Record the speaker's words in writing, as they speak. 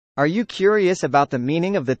Are you curious about the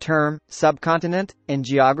meaning of the term subcontinent in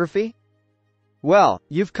geography? Well,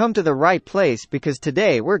 you've come to the right place because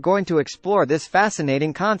today we're going to explore this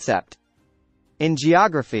fascinating concept. In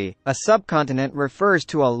geography, a subcontinent refers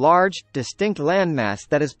to a large, distinct landmass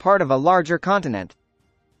that is part of a larger continent.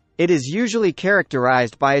 It is usually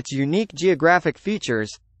characterized by its unique geographic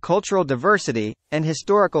features, cultural diversity, and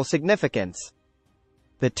historical significance.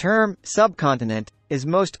 The term subcontinent is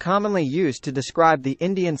most commonly used to describe the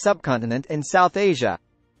Indian subcontinent in South Asia.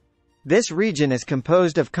 This region is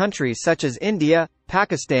composed of countries such as India,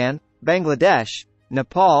 Pakistan, Bangladesh,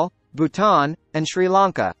 Nepal, Bhutan, and Sri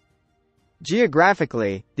Lanka.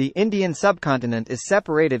 Geographically, the Indian subcontinent is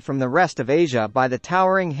separated from the rest of Asia by the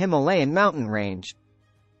towering Himalayan mountain range.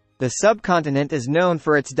 The subcontinent is known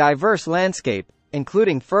for its diverse landscape,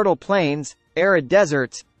 including fertile plains, arid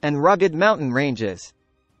deserts, and rugged mountain ranges.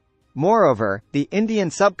 Moreover, the Indian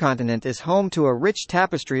subcontinent is home to a rich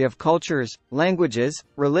tapestry of cultures, languages,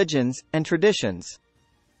 religions, and traditions.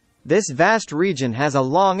 This vast region has a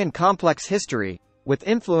long and complex history, with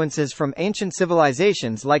influences from ancient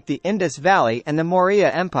civilizations like the Indus Valley and the Maurya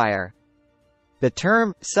Empire. The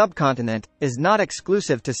term subcontinent is not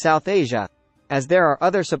exclusive to South Asia, as there are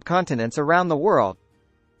other subcontinents around the world.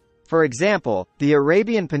 For example, the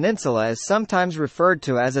Arabian Peninsula is sometimes referred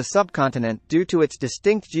to as a subcontinent due to its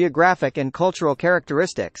distinct geographic and cultural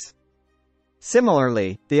characteristics.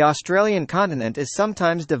 Similarly, the Australian continent is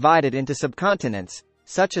sometimes divided into subcontinents,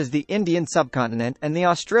 such as the Indian subcontinent and the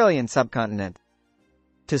Australian subcontinent.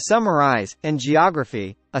 To summarize, in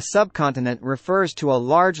geography, a subcontinent refers to a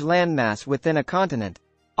large landmass within a continent,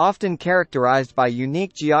 often characterized by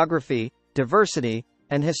unique geography, diversity,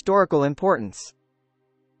 and historical importance.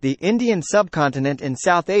 The Indian subcontinent in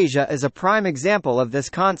South Asia is a prime example of this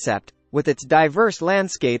concept, with its diverse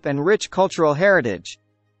landscape and rich cultural heritage.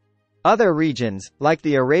 Other regions, like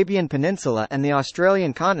the Arabian Peninsula and the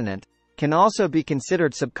Australian continent, can also be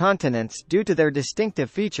considered subcontinents due to their distinctive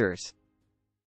features.